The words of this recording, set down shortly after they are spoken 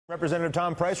Representative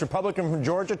Tom Price, Republican from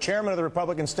Georgia, chairman of the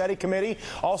Republican Study Committee,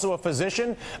 also a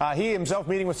physician. He himself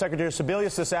meeting with Secretary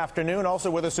Sebelius this afternoon.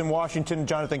 Also with us in Washington,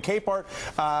 Jonathan Capehart.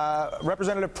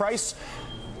 Representative Price,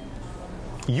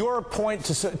 your point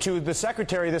to the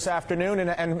Secretary this afternoon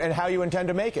and how you intend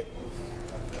to make it.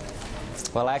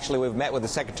 Well, actually, we've met with the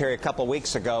Secretary a couple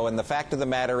weeks ago, and the fact of the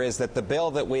matter is that the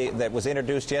bill that was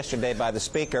introduced yesterday by the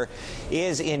Speaker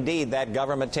is indeed that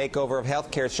government takeover of health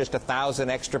care. It's just 1,000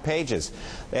 extra pages.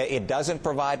 It doesn't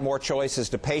provide more choices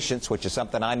to patients, which is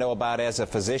something I know about as a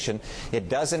physician. It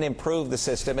doesn't improve the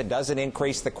system. It doesn't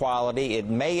increase the quality. It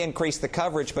may increase the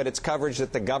coverage, but it's coverage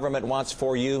that the government wants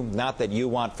for you, not that you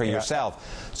want for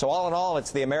yourself. So all in all,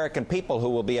 it's the American people who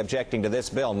will be objecting to this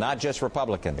bill, not just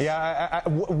Republicans. Yeah,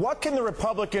 what can the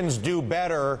Republicans do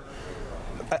better?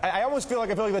 I almost feel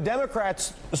like the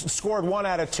Democrats scored 1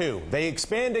 out of 2. They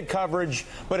expanded coverage,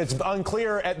 but it's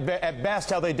unclear at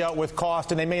best how they dealt with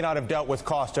cost, and they may not have dealt with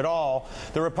cost at all.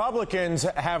 The Republicans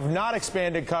have not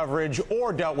expanded coverage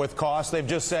or dealt with cost. They've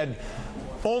just said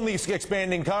only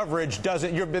expanding coverage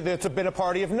doesn't. It's been a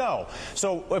party of no.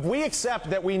 So if we accept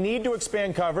that we need to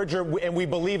expand coverage, and we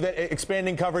believe that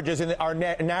expanding coverage is in our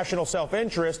national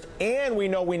self-interest, and we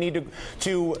know we need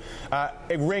to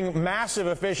wring massive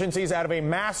efficiencies out of a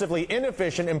massively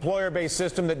inefficient employer-based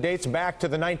system that dates back to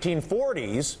the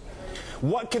 1940s,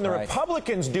 what can the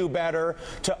Republicans do better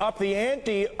to up the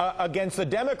ante against the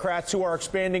Democrats who are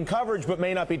expanding coverage but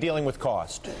may not be dealing with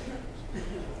cost?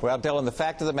 Well, Dylan, the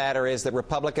fact of the matter is that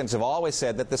Republicans have always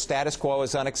said that the status quo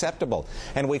is unacceptable.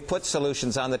 And we've put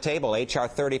solutions on the table. H.R.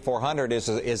 3400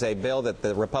 is a bill that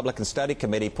the Republican Study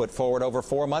Committee put forward over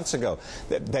 4 months ago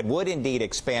that would indeed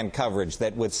expand coverage,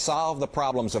 that would solve the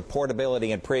problems of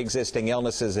portability and pre-existing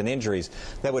illnesses and injuries,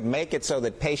 that would make it so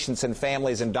that patients and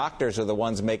families and doctors are the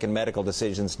ones making medical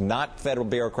decisions, not federal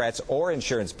bureaucrats or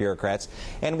insurance bureaucrats,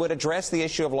 and would address the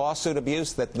issue of lawsuit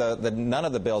abuse that none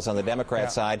of the bills on the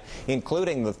Democrat side,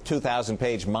 including the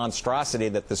 2,000-page monstrosity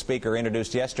that the Speaker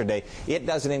introduced yesterday, it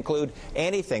doesn't include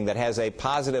anything that has a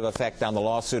positive effect on the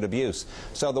lawsuit abuse.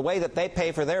 So the way that they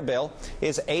pay for their bill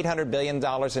is $800 billion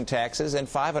in taxes and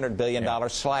 $500 billion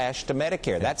slash to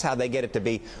Medicare. That's how they get it to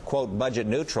be, quote, budget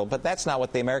neutral, but that's not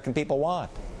what the American people want.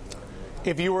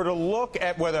 If you were to look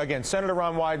at whether, again, Senator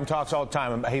Ron Wyden talks all the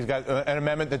time. He's got an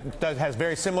amendment that has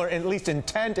very similar, at least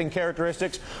intent and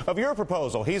characteristics of your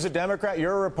proposal. He's a Democrat.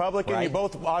 You're a Republican. You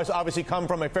both obviously come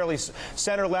from a fairly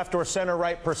center-left or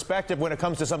center-right perspective when it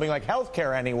comes to something like health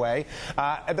care anyway.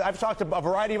 I've talked to a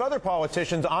variety of other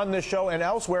politicians on this show and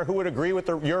elsewhere who would agree with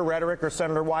your rhetoric or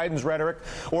Senator Wyden's rhetoric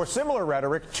or similar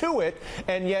rhetoric to it,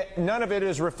 and yet none of it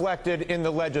is reflected in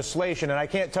the legislation. And I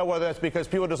can't tell whether that's because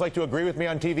people just like to agree with me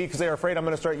on TV because they're afraid I'm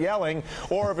going to start yelling,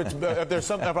 or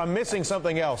if I'm missing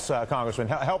something else, Congressman.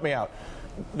 Help me out.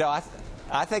 No,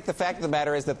 I think the fact of the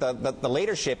matter is that the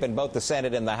leadership in both the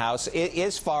Senate and the House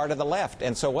is far to the left.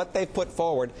 And so what they've put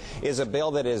forward is a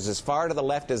bill that is as far to the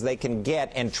left as they can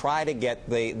get and try to get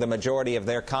the majority of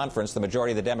their conference, the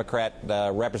majority of the Democrat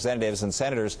representatives and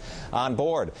senators on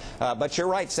board. But you're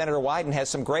right, Senator Wyden has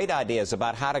some great ideas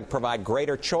about how to provide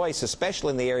greater choice,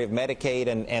 especially in the area of Medicaid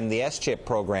and the S-CHIP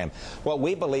program. What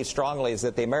we believe strongly is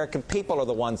that the American people are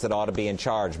the ones that ought to be in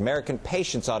charge. American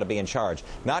patients ought to be in charge,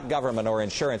 not government or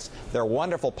insurance. They're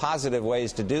wonderful, positive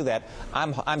ways to do that.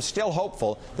 I'm still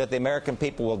hopeful that the American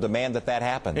people will demand that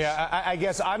happens. Yeah, I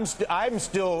guess I'm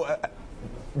still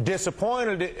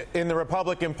disappointed in the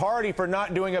Republican Party for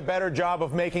not doing a better job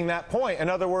of making that point. In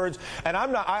other words, and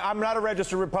I'm not a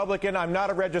registered Republican, I'm not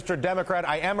a registered Democrat,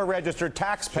 I am a registered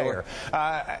taxpayer.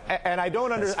 And I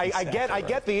don't I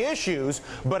get the issues,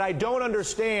 but I don't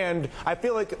understand. I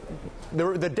feel like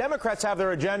the Democrats have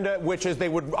their agenda, which is they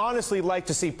would honestly like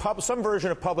to see some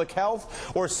version of public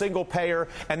health or single payer,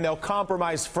 and they'll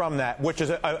compromise from that, which is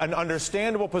an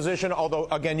understandable position, although,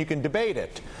 again, you can debate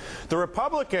it. The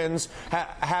Republicans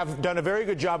have done a very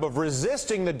good job of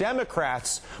resisting the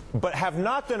Democrats, but have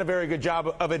not done a very good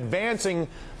job of advancing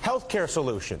health care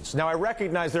solutions. Now, I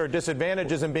recognize there are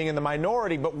disadvantages in being in the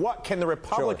minority, but what can the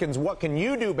Republicans, what can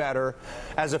you do better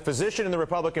as a physician in the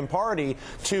Republican Party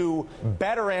to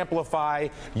better amplify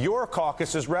your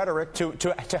caucus's rhetoric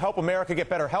to help America get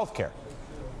better health care?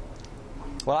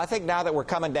 Well, I think now that we're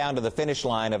coming down to the finish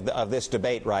line of this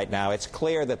debate right now, it's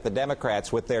clear that the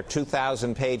Democrats, with their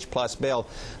 2,000-page-plus bill,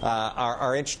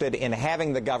 are interested in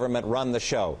having the government run the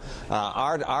show.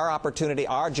 Our opportunity,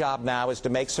 our job now is to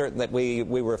make certain that we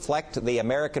reflect the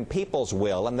American people's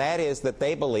will, and that is that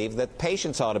they believe that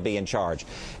patients ought to be in charge.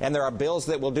 And there are bills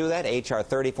that will do that. H.R.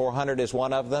 3400 is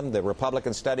one of them. The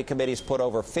Republican Study Committee's put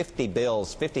over 50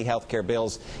 bills, 50 health care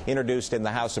bills introduced in the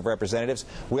House of Representatives.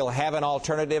 We'll have an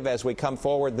alternative as we come forward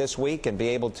forward this week and be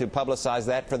able to publicize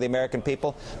that for the American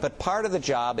people. But part of the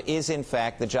job is, in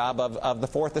fact, the job of the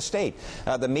Fourth Estate.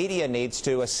 The media needs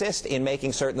to assist in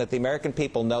making certain that the American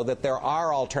people know that there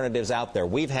are alternatives out there.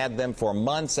 We've had them for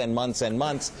months and months and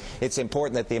months. It's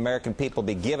important that the American people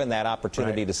be given that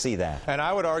opportunity to see that. And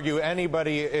I would argue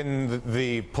anybody in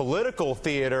the political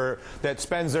theater that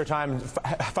spends their time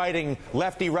fighting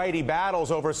lefty-righty battles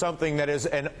over something that is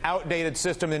an outdated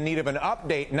system in need of an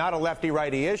update, not a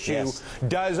lefty-righty issue,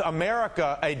 does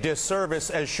America a disservice,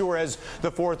 as sure as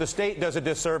the Fourth Estate does a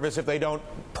disservice if they don't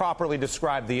properly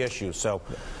describe the issue. So,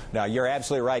 no, you're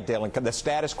absolutely right, Dylan. The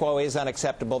status quo is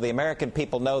unacceptable. The American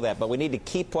people know that, but we need to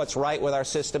keep what's right with our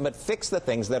system but fix the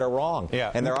things that are wrong.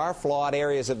 Yeah. And there are flawed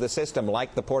areas of the system,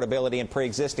 like the portability and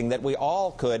pre-existing, that we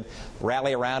all could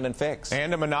rally around and fix.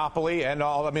 And a monopoly and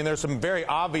all. I mean, there's some very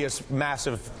obvious,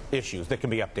 massive issues that can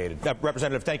be updated.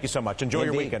 Representative, thank you so much. Enjoy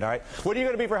your weekend, all right? What are you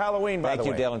going to be for Halloween, by the way?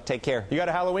 Thank you, Dylan. Take care. You got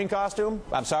a Halloween costume?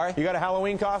 I'm sorry? You got a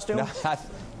Halloween costume?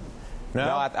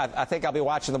 No, I think I'll be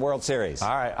watching the World Series. All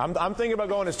right. I'm thinking about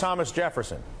going as Thomas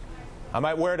Jefferson. I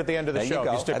might wear it at the end of the show.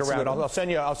 If you stick around. I'll send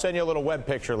you a little web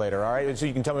picture later, all right? So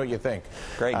you can tell me what you think.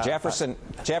 Great. Jefferson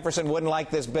wouldn't like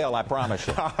this bill, I promise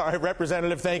you. All right,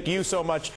 Representative, thank you so much